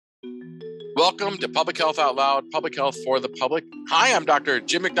Welcome to Public Health Out Loud, Public Health for the Public. Hi, I'm Dr.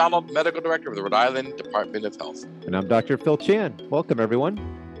 Jim McDonald, Medical Director of the Rhode Island Department of Health. And I'm Dr. Phil Chan. Welcome, everyone.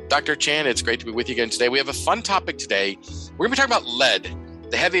 Dr. Chan, it's great to be with you again today. We have a fun topic today. We're going to be talking about lead,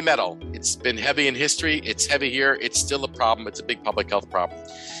 the heavy metal. It's been heavy in history. It's heavy here. It's still a problem. It's a big public health problem.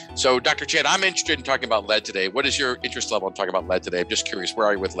 So, Dr. Chan, I'm interested in talking about lead today. What is your interest level in talking about lead today? I'm just curious. Where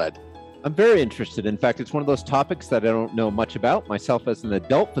are you with lead? I'm very interested. In fact, it's one of those topics that I don't know much about. Myself as an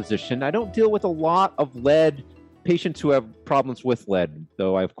adult physician, I don't deal with a lot of lead patients who have problems with lead,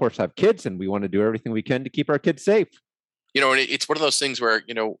 though I, of course, have kids, and we want to do everything we can to keep our kids safe. You know, it's one of those things where,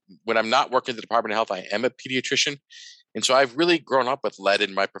 when I'm not working at the Department of Health, I am a pediatrician. And so I've really grown up with lead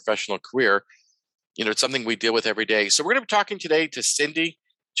in my professional career. It's something we deal with every day. So we're going to be talking today to Cindy,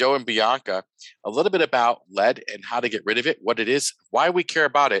 Joe, and Bianca a little bit about lead and how to get rid of it, what it is, why we care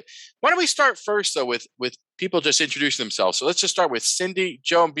about it. Why don't we start first, though, with people just introducing themselves. So let's just start with Cindy,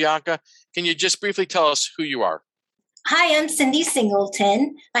 Joe, and Bianca. Can you just briefly tell us who you are? Hi, I'm Cindy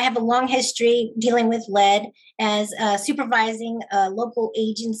Singleton. I have a long history dealing with lead as supervising a local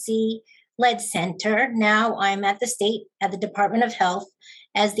agency lead center. Now I'm at the Department of Health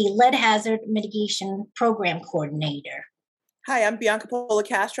as the Lead Hazard Mitigation Program Coordinator. Hi, I'm Bianca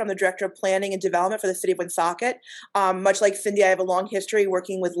Policastro. I'm the Director of Planning and Development for the City of Woonsocket. Much like Cindy, I have a long history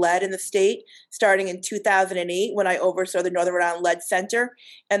working with lead in the state, starting in 2008 when I oversaw the Northern Rhode Island Lead Center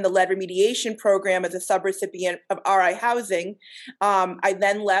and the lead remediation program as a subrecipient of RI Housing. I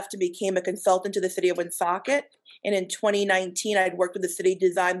then left and became a consultant to the City of Woonsocket. And in 2019, I'd worked with the city to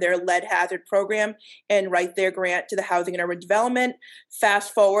design their lead hazard program and write their grant to the Housing and Urban Development.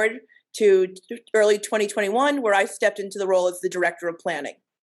 Fast forward to early 2021, where I stepped into the role as the Director of Planning.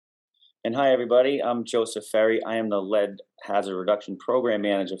 And hi, everybody. I'm Joseph Ferry. I am the Lead Hazard Reduction Program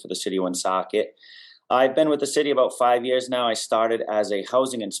Manager for the City of Woonsocket. I've been with the city about 5 years now. I started as a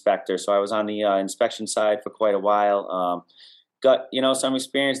housing inspector, so I was on the inspection side for quite a while. Got some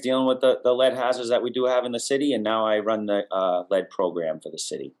experience dealing with the lead hazards that we do have in the city, and now I run the lead program for the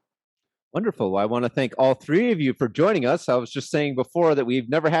city. Wonderful. I want to thank all three of you for joining us. I was just saying before that we've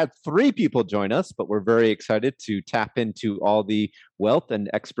never had three people join us, but we're very excited to tap into all the wealth and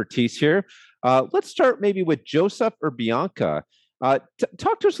expertise here. Let's start maybe with Joseph or Bianca.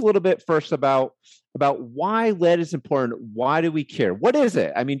 Talk to us a little bit first about why lead is important. Why do we care? What is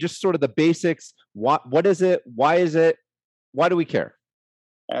it? I mean, just sort of the basics. What is it? Why is it? Why do we care?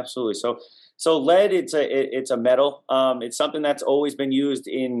 Absolutely. So lead, it's a metal. It's something that's always been used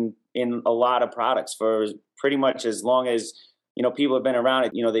in a lot of products for pretty much as long as, people have been around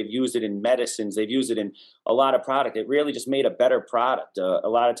it. They've used it in medicines. They've used it in a lot of product. It really just made a better product. A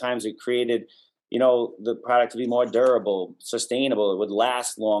lot of times it created, the product to be more durable, sustainable. It would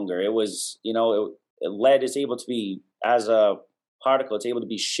last longer. It was, lead is able to be, as a particle, it's able to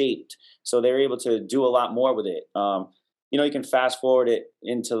be shaped. So they're able to do a lot more with it. You can fast forward it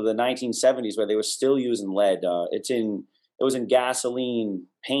into the 1970s where they were still using lead. It was in gasoline,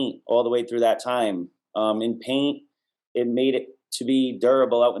 paint, all the way through that time. In paint, it made it to be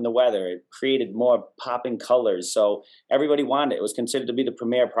durable out in the weather. It created more popping colors. So everybody wanted it. It was considered to be the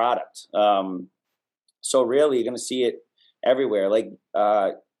premier product. So really, you're going to see it everywhere. Like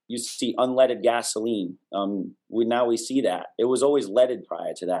you see unleaded gasoline. We see that. It was always leaded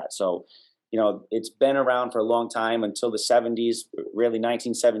prior to that. So it's been around for a long time until the 70s, really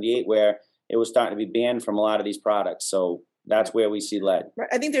 1978, where it was starting to be banned from a lot of these products. So that's where we see lead.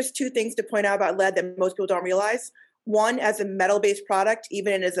 I think there's two things to point out about lead that most people don't realize. One, as a metal-based product,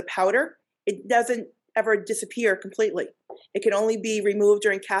 even as a powder, it doesn't ever disappear completely. It can only be removed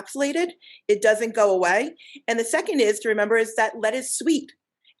or encapsulated. It doesn't go away. And the second is to remember is that lead is sweet.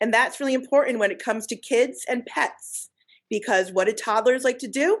 And that's really important when it comes to kids and pets, because what do toddlers like to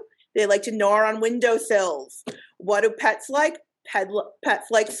do? They like to gnaw on windowsills. What do pets like? Pets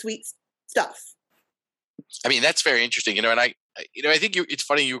like sweet stuff. I mean, that's very interesting, and I think it's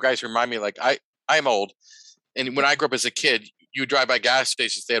funny. You guys remind me, like I'm old, and when I grew up as a kid, you drive by gas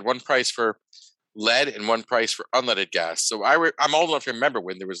stations. They had one price for lead and one price for unleaded gas. So I'm old enough to remember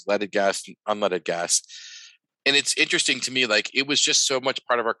when there was leaded gas and unleaded gas. And it's interesting to me, like it was just so much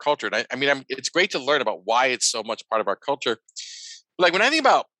part of our culture. And it's great to learn about why it's so much part of our culture. Like when I think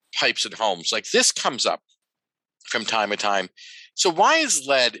about pipes in homes, like this comes up from time to time. So why is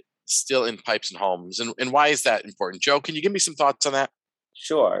lead still in pipes and homes, and why is that important? Joe, can you give me some thoughts on that?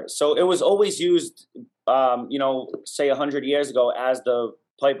 Sure. So it was always used, say 100 years ago as the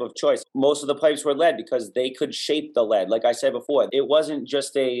pipe of choice. Most of the pipes were lead because they could shape the lead. Like I said before, it wasn't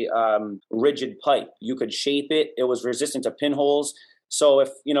just a rigid pipe. You could shape it. It was resistant to pinholes. So if,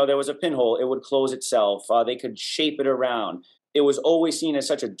 there was a pinhole, it would close itself. They could shape it around. it was always seen as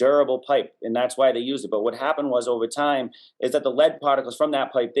such a durable pipe, and that's why they used it. But what happened was over time is that the lead particles from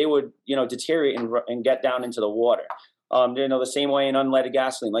that pipe, they would, deteriorate and get down into the water. The same way in unleaded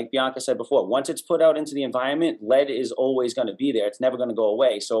gasoline, like Bianca said before, once it's put out into the environment, lead is always going to be there. It's never going to go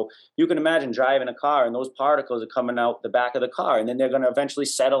away. So you can imagine driving a car and those particles are coming out the back of the car, and then they're going to eventually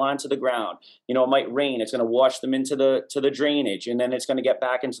settle onto the ground. It might rain. It's going to wash them into the drainage, and then it's going to get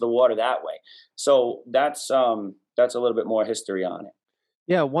back into the water that way. So that's a little bit more history on it.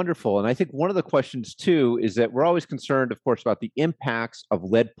 Yeah, wonderful. And I think one of the questions too is that we're always concerned, of course, about the impacts of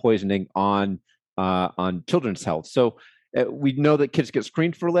lead poisoning on children's health. So we know that kids get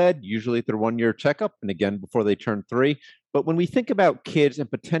screened for lead, usually at their 1-year checkup, and again before they turn 3. But when we think about kids and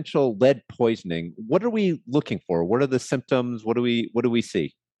potential lead poisoning, what are we looking for? What are the symptoms? What do we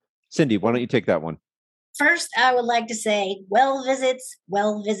see? Cindy, why don't you take that one? First, I would like to say well visits,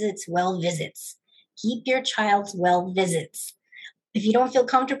 well visits, well visits. Keep your child's well visits. If you don't feel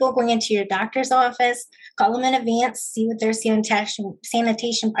comfortable going into your doctor's office, call them in advance, see what their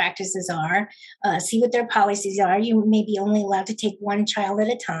sanitation practices are, see what their policies are. You may be only allowed to take one child at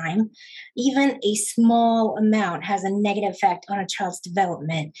a time. Even a small amount has a negative effect on a child's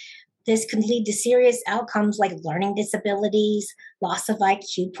development. This could lead to serious outcomes like learning disabilities, loss of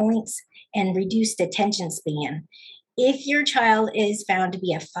IQ points, and reduced attention span. If your child is found to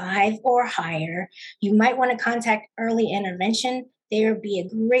be a 5 or higher, you might want to contact early intervention. They would be a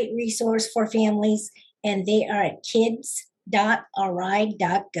great resource for families, and they are at kids.ri.gov.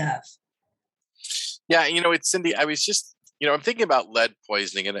 Yeah, it's Cindy. I was just, I'm thinking about lead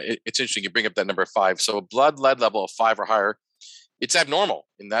poisoning, and it's interesting you bring up that number 5. So a blood lead level of 5 or higher, it's abnormal,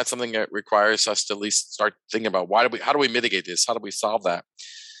 and that's something that requires us to at least start thinking about how do we mitigate this? How do we solve that?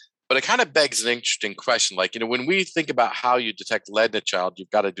 But it kind of begs an interesting question. Like, when we think about how you detect lead in a child,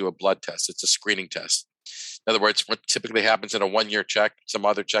 you've got to do a blood test. It's a screening test. In other words, what typically happens in a 1-year check, some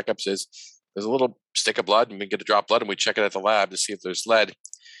other checkups is there's a little stick of blood and we get a drop of blood and we check it at the lab to see if there's lead.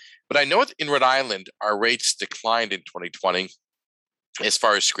 But I know in Rhode Island, our rates declined in 2020 as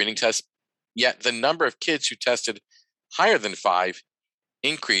far as screening tests, yet the number of kids who tested higher than 5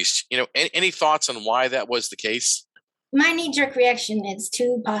 increased. Any thoughts on why that was the case? My knee-jerk reaction is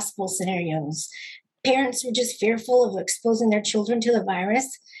 2 possible scenarios. Parents were just fearful of exposing their children to the virus,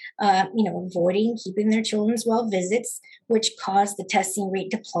 avoiding keeping their children's well visits, which caused the testing rate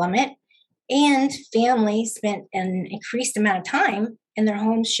to plummet. And families spent an increased amount of time in their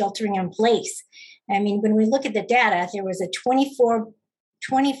homes sheltering in place. I mean, when we look at the data, there was a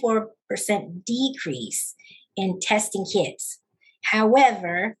 24% decrease in testing kids.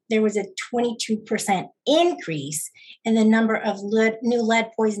 However, there was a 22% increase in the number of new lead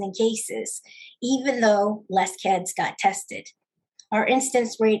poisoning cases, even though less kids got tested. Our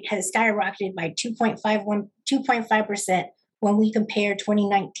incidence rate has skyrocketed by 2.5% when we compare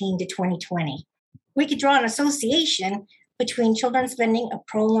 2019 to 2020. We could draw an association between children spending a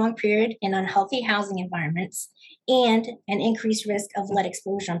prolonged period in unhealthy housing environments and an increased risk of lead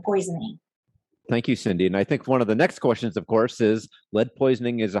exposure and poisoning. Thank you, Cindy. And I think one of the next questions, of course, is lead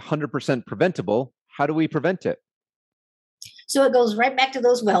poisoning is 100% preventable. How do we prevent it? So it goes right back to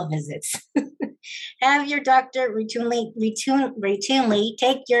those well visits. Have your doctor routinely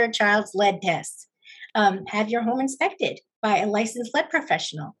take your child's lead test. Have your home inspected by a licensed lead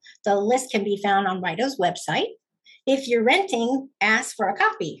professional. The list can be found on RIDO's website. If you're renting, ask for a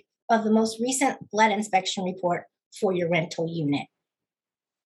copy of the most recent lead inspection report for your rental unit.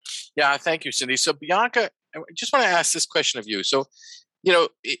 Yeah, thank you, Cindy. So Bianca, I just want to ask this question of you. So,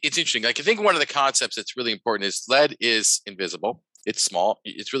 it's interesting. Like, I think one of the concepts that's really important is lead is invisible. It's small.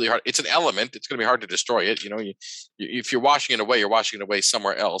 It's really hard. It's an element. It's going to be hard to destroy it. If you're washing it away, you're washing it away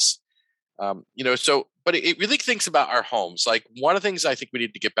somewhere else. But it really thinks about our homes. Like, one of the things I think we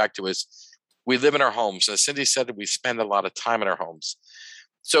need to get back to is we live in our homes. As Cindy said, we spend a lot of time in our homes.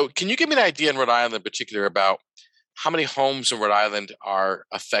 So can you give me an idea in Rhode Island in particular about how many homes in Rhode Island are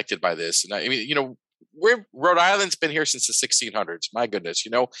affected by this? And I mean, Rhode Island's been here since the 1600s. My goodness,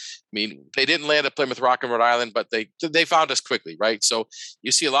 they didn't land at Plymouth Rock in Rhode Island, but they found us quickly, right? So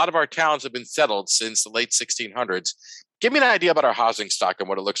you see a lot of our towns have been settled since the late 1600s. Give me an idea about our housing stock and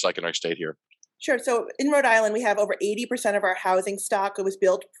what it looks like in our state here. Sure. So in Rhode Island, we have over 80% of our housing stock. It was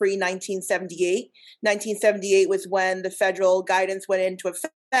built pre-1978. 1978 was when the federal guidance went into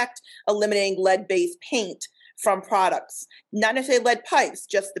effect, eliminating lead-based paint from products. Not necessarily lead pipes,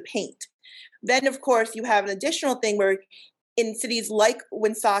 just the paint. Then, of course, you have an additional thing where in cities like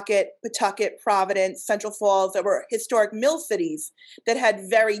Woonsocket, Pawtucket, Providence, Central Falls, that were historic mill cities that had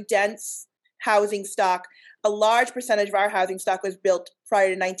very dense housing stock, a large percentage of our housing stock was built prior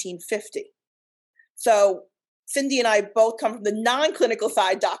to 1950. So Cindy and I both come from the non-clinical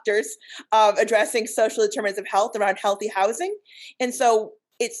side, doctors, of addressing social determinants of health around healthy housing. And so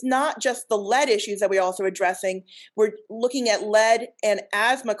it's not just the lead issues that we're also addressing. We're looking at lead and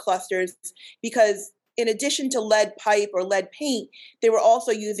asthma clusters because in addition to lead pipe or lead paint, they were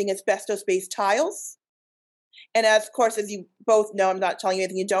also using asbestos-based tiles. And of course, as you both know, I'm not telling you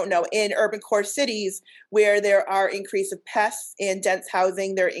anything you don't know, in urban core cities where there are increase of pests and dense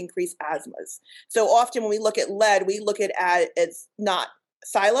housing, there are increased asthmas. So often when we look at lead, we look at it as not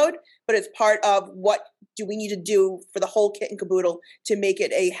siloed, but it's part of what do we need to do for the whole kit and caboodle to make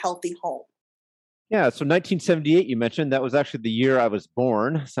it a healthy home. Yeah, so 1978, you mentioned that was actually the year I was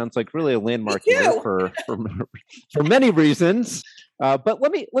born. Sounds like really a landmark year for many reasons. But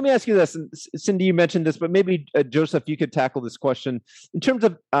let me ask you this, and Cindy, you mentioned this, but maybe Joseph, you could tackle this question in terms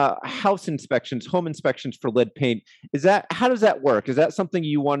of house inspections, home inspections for lead paint. How does that work? Is that something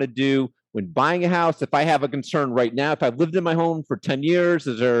you want to do when buying a house? If I have a concern right now, if I've lived in my home for 10 years,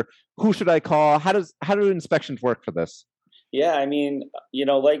 who should I call? How do inspections work for this? Yeah, I mean,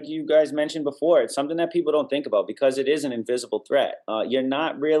 like you guys mentioned before, it's something that people don't think about because it is an invisible threat. You're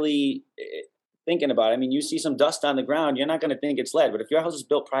not really thinking about it. I mean, you see some dust on the ground, you're not going to think it's lead. But if your house was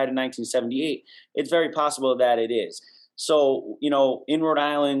built prior to 1978, it's very possible that it is. So, in Rhode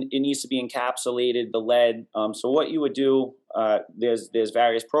Island, it needs to be encapsulated, the lead. So what you would do, there's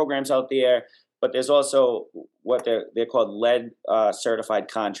various programs out there, but there's also what they're called lead certified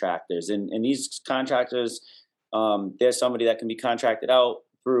contractors. And these contractors, there's somebody that can be contracted out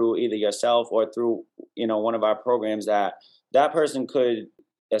through either yourself or through, one of our programs that person could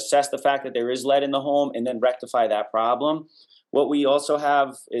assess the fact that there is lead in the home and then rectify that problem. What we also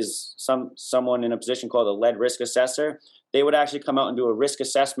have is someone in a position called a lead risk assessor. They would actually come out and do a risk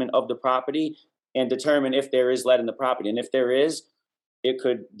assessment of the property and determine if there is lead in the property. And if there is,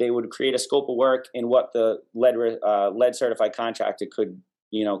 they would create a scope of work in what the lead certified contractor could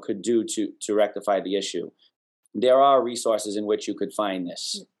do to rectify the issue. There are resources in which you could find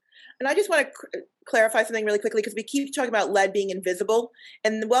this. And I just want to clarify something really quickly because we keep talking about lead being invisible.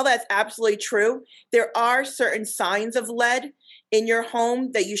 And while that's absolutely true, there are certain signs of lead in your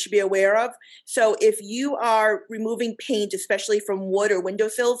home that you should be aware of. So if you are removing paint, especially from wood or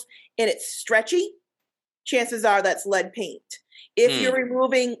windowsills, and it's stretchy, chances are that's lead paint. If you're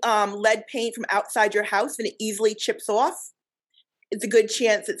removing lead paint from outside your house and it easily chips off, it's a good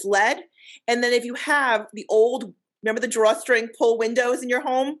chance it's lead. And then if you have remember the drawstring pull windows in your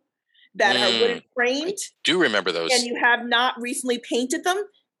home that are wooden framed? I do remember those. And you have not recently painted them,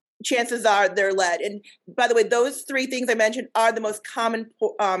 chances are they're lead. And by the way, those three things I mentioned are the most common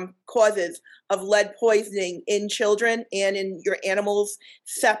causes of lead poisoning in children and in your animals,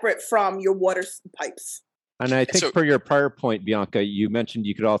 separate from your water pipes. And I think for your prior point, Bianca, you mentioned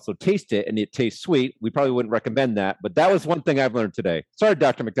you could also taste it and it tastes sweet. We probably wouldn't recommend that, but that was one thing I've learned today. Sorry,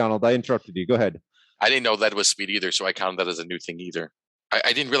 Dr. McDonald, I interrupted you. Go ahead. I didn't know lead was sweet either, so I counted that as a new thing either.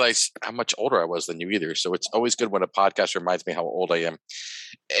 I didn't realize how much older I was than you either. So it's always good when a podcast reminds me how old I am.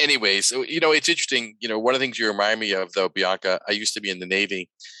 Anyways, it's interesting. One of the things you remind me of, though, Bianca, I used to be in the Navy,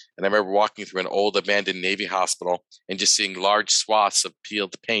 and I remember walking through an old abandoned Navy hospital and just seeing large swaths of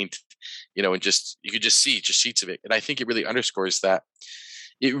peeled paint, and you could just see just sheets of it. And I think it really underscores that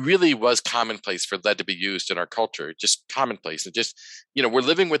it really was commonplace for lead to be used in our culture, just commonplace. And just, we're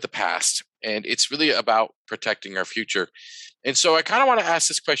living with the past, and it's really about protecting our future. And so I kind of want to ask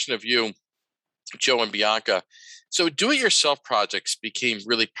this question of you, Joe and Bianca. So do-it-yourself projects became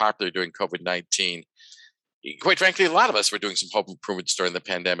really popular during COVID-19. Quite frankly, a lot of us were doing some home improvements during the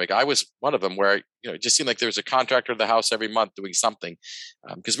pandemic. I was one of them where, it just seemed like there was a contractor in the house every month doing something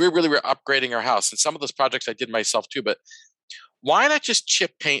because we were upgrading our house. And some of those projects I did myself too, but why not just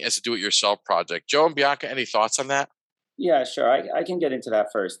chip paint as a do-it-yourself project? Joe and Bianca, any thoughts on that? Yeah, sure. I can get into that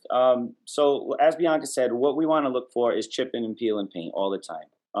first. So as Bianca said, what we want to look for is chipping and peeling paint all the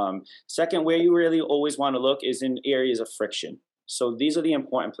time. Second, where you really always want to look is in areas of friction. So these are the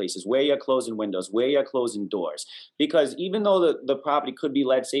important places where you're closing windows, where you're closing doors. Because even though the property could be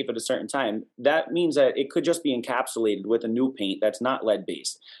lead safe at a certain time, that means that it could just be encapsulated with a new paint that's not lead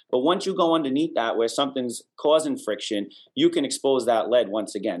based. But once you go underneath that where something's causing friction, you can expose that lead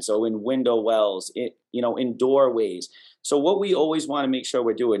once again. So in window wells, in doorways. So what we always want to make sure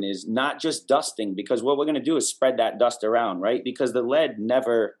we're doing is not just dusting, because what we're going to do is spread that dust around, right? Because the lead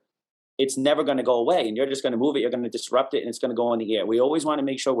it's never going to go away, and you're just going to move it. You're going to disrupt it, and it's going to go in the air. We always want to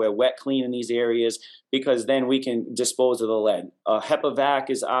make sure we're wet clean in these areas because then we can dispose of the lead. HEPA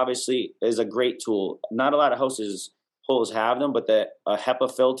vac is a great tool. Not a lot of houses have them, but a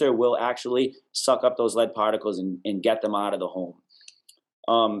HEPA filter will actually suck up those lead particles and get them out of the home.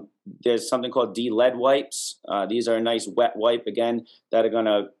 There's something called D-lead wipes. These are a nice wet wipe, again, that are going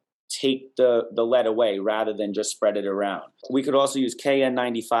to take the lead away rather than just spread it around. We could also use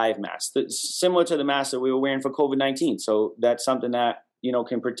KN95 masks, similar to the mask that we were wearing for COVID-19. So that's something that,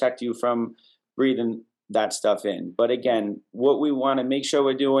 can protect you from breathing that stuff in. But again, what we want to make sure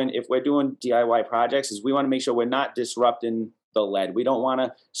we're doing, if we're doing DIY projects, is we want to make sure we're not disrupting the lead. We don't want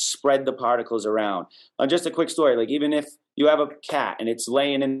to spread the particles around. Just a quick story, like even if you have a cat and it's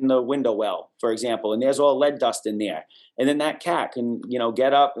laying in the window well, for example, and there's all lead dust in there, and then that cat can,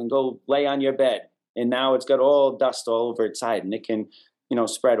 get up and go lay on your bed, and now it's got all dust all over its side, and it can,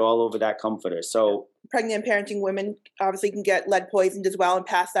 spread all over that comforter. So pregnant and parenting women obviously can get lead poisoned as well and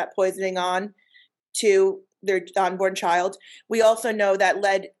pass that poisoning on to their unborn child. We also know that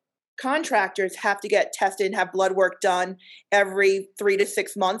lead contractors have to get tested and have blood work done every 3 to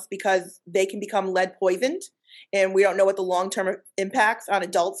 6 months because they can become lead poisoned. And we don't know what the long-term impacts on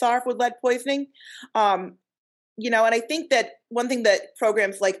adults are with lead poisoning. And I think that one thing that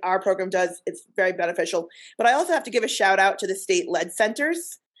programs like our program does, it's very beneficial. But I also have to give a shout out to the state lead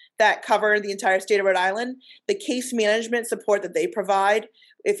centers that cover the entire state of Rhode Island. The case management support that they provide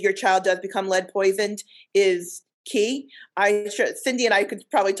if your child does become lead poisoned is key. Cindy and I could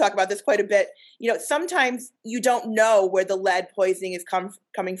probably talk about this quite a bit. Sometimes you don't know where the lead poisoning is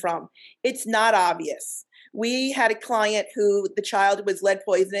coming from. It's not obvious. We had a client who the child was lead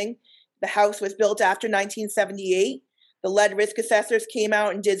poisoning. The house was built after 1978. The lead risk assessors came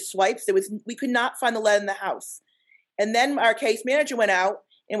out and did swipes. We could not find the lead in the house. And then our case manager went out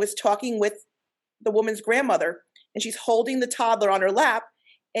and was talking with the woman's grandmother, and she's holding the toddler on her lap,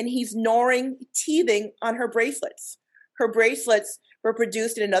 and he's gnawing, teething on her bracelets. Her bracelets were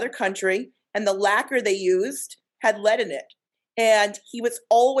produced in another country, and the lacquer they used had lead in it. And he was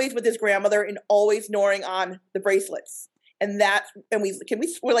always with his grandmother and always gnawing on the bracelets. And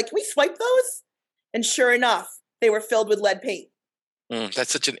we're like, can we swipe those? And sure enough, they were filled with lead paint.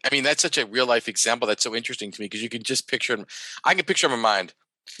 That's such a real life example. That's so interesting to me because you can just picture him. I can picture him in my mind.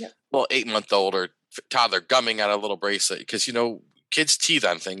 Yeah. Well, 8-month-old or toddler gumming on a little bracelet because, kids teeth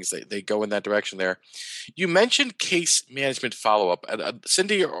on things. They go in that direction there. You mentioned case management follow-up.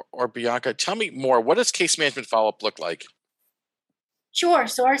 Cindy or Bianca, tell me more. What does case management follow-up look like? Sure.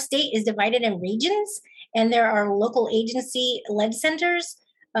 So our state is divided in regions, and there are local agency lead centers.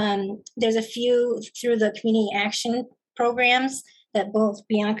 There's a few through the community action programs that both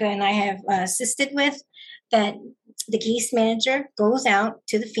Bianca and I have assisted with, that the case manager goes out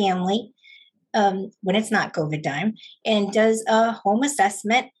to the family when it's not COVID time and does a home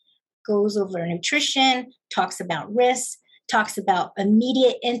assessment, goes over nutrition, talks about risks, talks about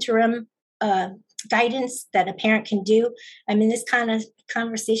immediate interim guidance that a parent can do. This kind of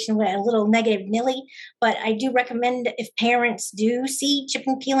conversation went a little negative Nilly, but I do recommend if parents do see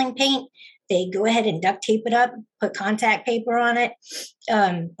chipping, peeling paint, they go ahead and duct tape it up, put contact paper on it,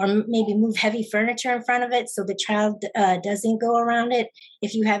 or maybe move heavy furniture in front of it so the child doesn't go around it.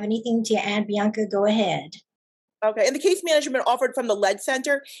 If you have anything to add, Bianca, go ahead. Okay, and the case management offered from the Lead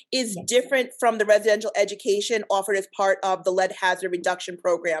Center is different from the residential education offered as part of the lead hazard reduction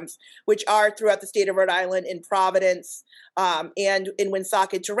programs, which are throughout the state of Rhode Island, in Providence, and in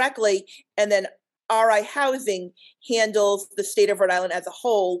Woonsocket directly. And then RI Housing handles the state of Rhode Island as a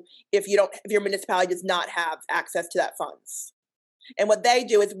whole if your municipality does not have access to that funds. And what they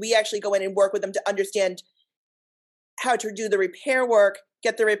do is we actually go in and work with them to understand how to do the repair work,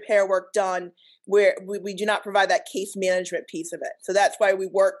 get the repair work done, where we do not provide that case management piece of it. So that's why we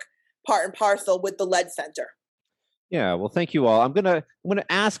work part and parcel with the Lead Center. Yeah, well, thank you all. I'm gonna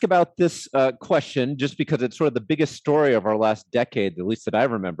ask about this question just because it's sort of the biggest story of our last decade, at least that I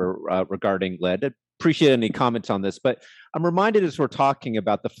remember, regarding lead. I'd appreciate any comments on this, but I'm reminded as we're talking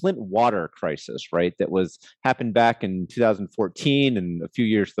about the Flint water crisis, right? That happened back in 2014 and a few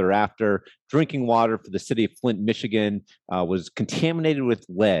years thereafter. Drinking water for the city of Flint, Michigan, was contaminated with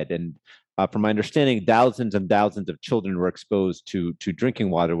lead, and from my understanding, thousands and thousands of children were exposed to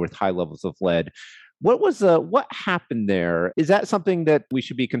drinking water with high levels of lead. What happened there? Is that something that we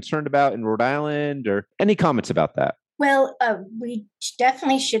should be concerned about in Rhode Island, or any comments about that? Well, we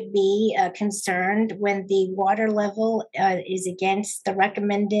definitely should be concerned when the water level is against the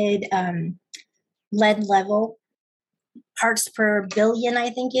recommended lead level, parts per billion,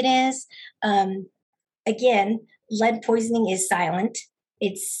 I think it is. Again, lead poisoning is silent.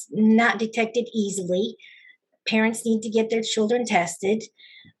 It's not detected easily. Parents need to get their children tested.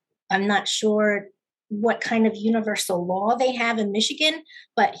 I'm not sure what kind of universal law they have in Michigan,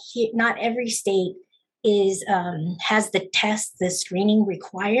 but not every state is has the test, the screening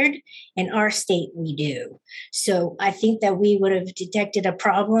required. In our state, we do. So I think that we would have detected a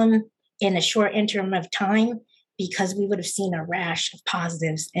problem in a short interim of time because we would have seen a rash of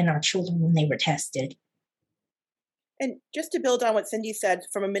positives in our children when they were tested. And just to build on what Cindy said,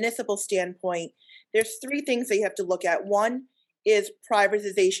 from a municipal standpoint, there's three things that you have to look at. One is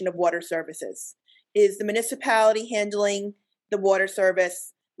privatization of water services. Is the municipality handling the water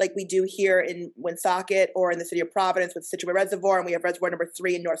service like we do here in Woonsocket or in the city of Providence with Scituate Reservoir, and we have Reservoir number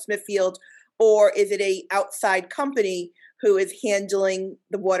 3 in North Smithfield? Or is it a outside company who is handling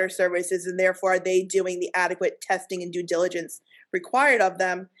the water services, and therefore are they doing the adequate testing and due diligence required of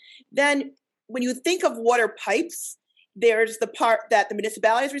them? Then when you think of water pipes, there's the part that the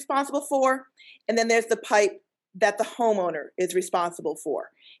municipality is responsible for, and then there's the pipe that the homeowner is responsible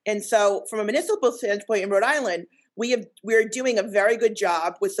for. And so from a municipal standpoint in Rhode Island, we're doing a very good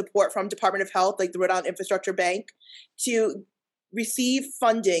job with support from Department of Health, like the Rhode Island Infrastructure Bank, to receive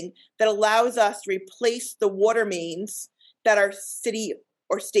funding that allows us to replace the water mains that are city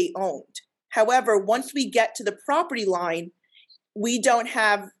or state owned. However, once we get to the property line, we don't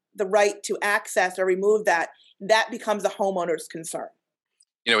have the right to access or remove that. That becomes a homeowner's concern.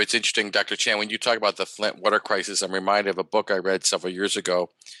 You know, it's interesting, Dr. Chan, when you talk about the Flint water crisis, I'm reminded of a book I read several years ago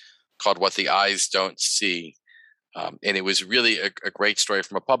called What the Eyes Don't See. And it was really a great story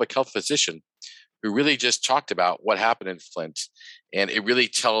from a public health physician who really just talked about what happened in Flint. And it really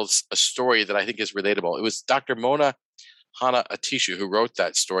tells a story that I think is relatable. It was Dr. Mona Hanna-Attisha who wrote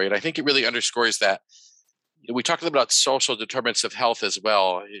that story. And I think it really underscores that. We talked about social determinants of health as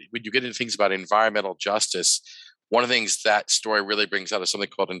well. When you get into things about environmental justice, one of the things that story really brings out is something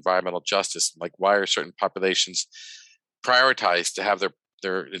called environmental justice. Like, why are certain populations prioritized to have their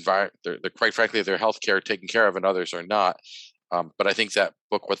quite frankly, their health care taken care of and others are not? But I think that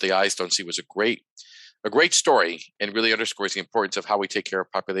book, What the Eyes Don't See, was a great story and really underscores the importance of how we take care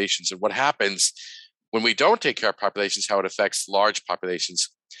of populations and what happens when we don't take care of populations, how it affects large populations.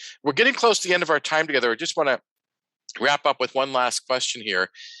 We're getting close to the end of our time together. I just want to wrap up with one last question here.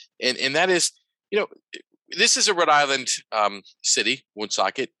 And that is, you know, this is a Rhode Island city,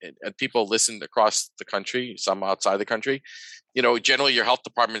 Woonsocket, and people listen across the country, some outside the country. You know, generally your health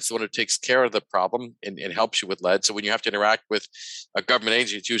department is the one who takes care of the problem and helps you with lead. So when you have to interact with a government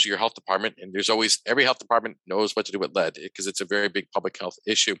agency, it's usually your health department. And there's always, every health department knows what to do with lead because it's a very big public health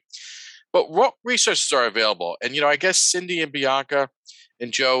issue. But what resources are available? And, you know, I guess Cindy and Bianca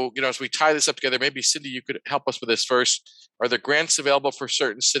and Joe, you know, as we tie this up together, maybe Cindy, you could help us with this first. Are there grants available for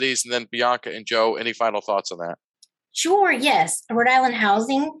certain cities? And then Bianca and Joe, any final thoughts on that? Sure, yes. Rhode Island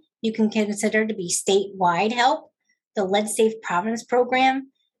Housing, you can consider to be statewide help. The Lead Safe Providence program,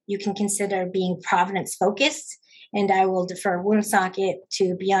 you can consider being Providence focused. And I will defer Woonsocket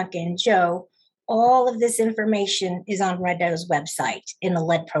to Bianca and Joe. All of this information is on REDO's website in the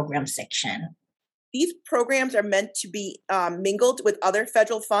lead program section. These programs are meant to be mingled with other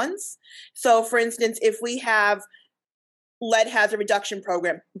federal funds. So, for instance, if we have lead hazard reduction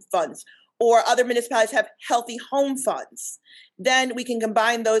program funds, or other municipalities have healthy home funds, then we can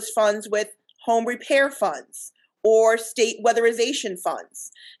combine those funds with home repair funds or state weatherization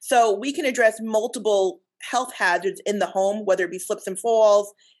funds. So we can address multiple health hazards in the home, whether it be slips and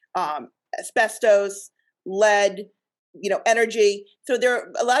falls, asbestos, lead, energy. So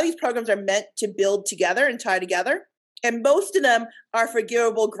a lot of these programs are meant to build together and tie together. And most of them are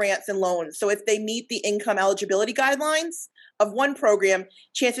forgivable grants and loans. So if they meet the income eligibility guidelines of one program,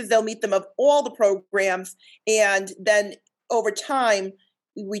 chances they'll meet them of all the programs. And then over time,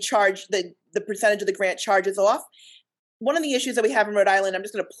 we charge the percentage of the grant charges off. One of the issues that we have in Rhode Island, I'm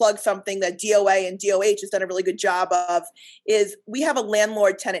just going to plug something that DOA and DOH has done a really good job of, is we have a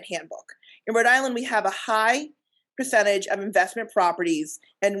landlord-tenant handbook. In Rhode Island, we have a high percentage of investment properties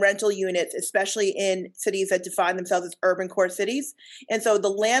and rental units, especially in cities that define themselves as urban core cities. And so the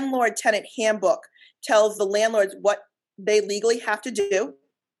landlord-tenant handbook tells the landlords what they legally have to do,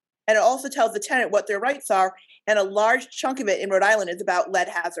 and it also tells the tenant what their rights are. And a large chunk of it in Rhode Island is about lead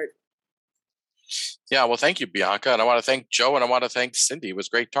hazard. Yeah, well, thank you, Bianca. And I want to thank Joe and I want to thank Cindy. It was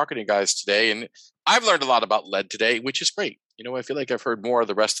great talking to you guys today. And I've learned a lot about lead today, which is great. I feel like I've heard more of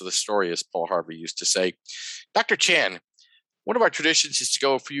the rest of the story, as Paul Harvey used to say. Dr. Chan, one of our traditions is to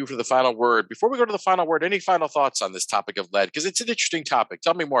go for you for the final word. Before we go to the final word, any final thoughts on this topic of lead? Because it's an interesting topic.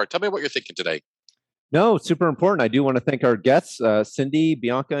 Tell me more. Tell me what you're thinking today. No, super important. I do want to thank our guests, Cindy,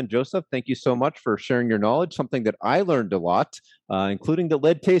 Bianca, and Joseph. Thank you so much for sharing your knowledge, something that I learned a lot, including that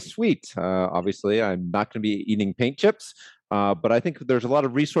lead tastes sweet. Obviously, I'm not going to be eating paint chips, but I think there's a lot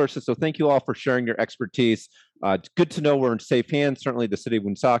of resources. So thank you all for sharing your expertise. It's good to know we're in safe hands, certainly the city of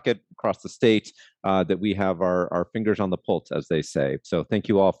Woonsocket, across the state, that we have our fingers on the pulse, as they say. So thank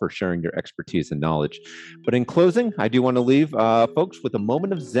you all for sharing your expertise and knowledge. But in closing, I do want to leave folks with a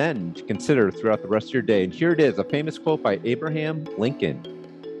moment of Zen to consider throughout the rest of your day. And here it is, a famous quote by Abraham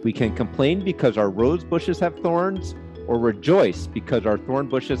Lincoln. We can complain because our rose bushes have thorns, or rejoice because our thorn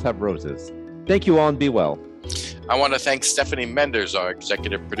bushes have roses. Thank you all and be well. I want to thank Stephanie Menders, our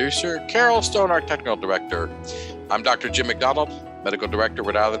executive producer, Carol Stone, our technical director. I'm Dr. Jim McDonald, medical director,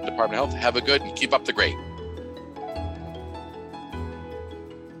 Rhode Island Department of Health. Have a good and keep up the great.